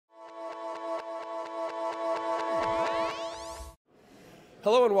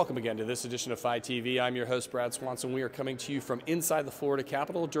Hello and welcome again to this edition of Phi TV. I'm your host, Brad Swanson. We are coming to you from inside the Florida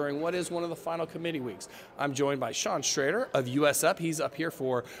Capitol during what is one of the final committee weeks. I'm joined by Schrader of USF. He's up here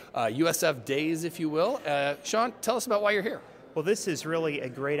for USF Days, if you will. Sean, tell us about why you're here. Well, this is really a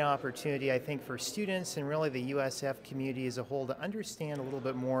great opportunity, I think, for students and really the USF community as a whole to understand a little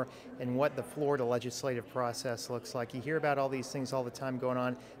bit more in what the Florida legislative process looks like. You hear about all these things all the time going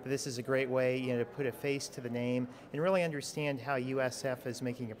on, but this is a great way, to put a face to the name and really understand how USF is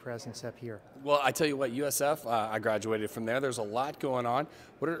making a presence up here. Well, I tell you what, USF, I graduated from there. There's a lot going on.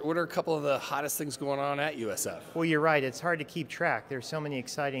 What are a couple of the hottest things going on at USF? Well, you're right. It's hard to keep track. There's so many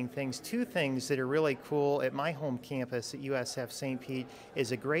exciting things. Two things that are really cool at my home campus at USF St. Pete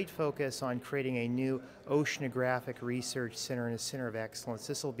is a great focus on creating a new oceanographic research center and a center of excellence.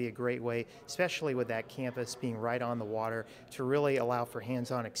 This will be a great way, especially with that campus being right on the water, to really allow for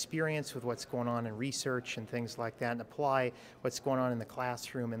hands-on experience with what's going on in research and things like that and apply what's going on in the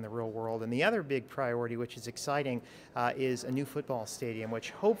classroom in the real world. And the other big priority, which is exciting, is a new football stadium,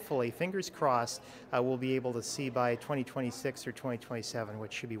 which hopefully, fingers crossed, we'll be able to see by 2026 or 2027,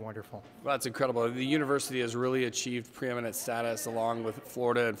 which should be wonderful. Well, that's incredible. The university has really achieved preeminent status along with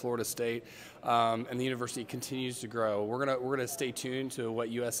Florida and Florida State, and the university continues to grow. We're gonna stay tuned to what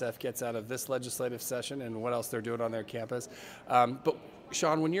USF gets out of this legislative session and what else they're doing on their campus. But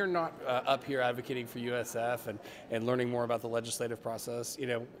Sean, when you're not up here advocating for USF and learning more about the legislative process,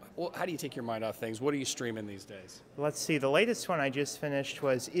 how do you take your mind off things? What are you streaming these days? Let's see. The latest one I just finished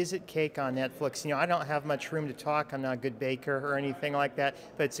was Is It Cake on Netflix. I don't have much room to talk. I'm not a good baker or anything like that,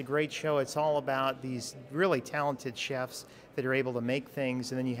 but it's a great show. It's all about these really talented chefs that are able to make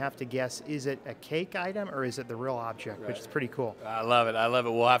things, and then you have to guess, is it a cake item or is it the real object, right, which is pretty cool. I love it. I love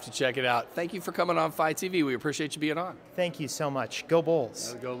it. We'll have to check it out. Thank you for coming on Phi TV. We appreciate you being on. Thank you so much. Go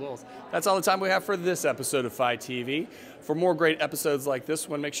Bulls. Go Bulls. That's all the time we have for this episode of Phi TV. For more great episodes like this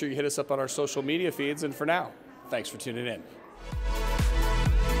one, make sure you hit us up on our social media feeds. And for now, thanks for tuning in.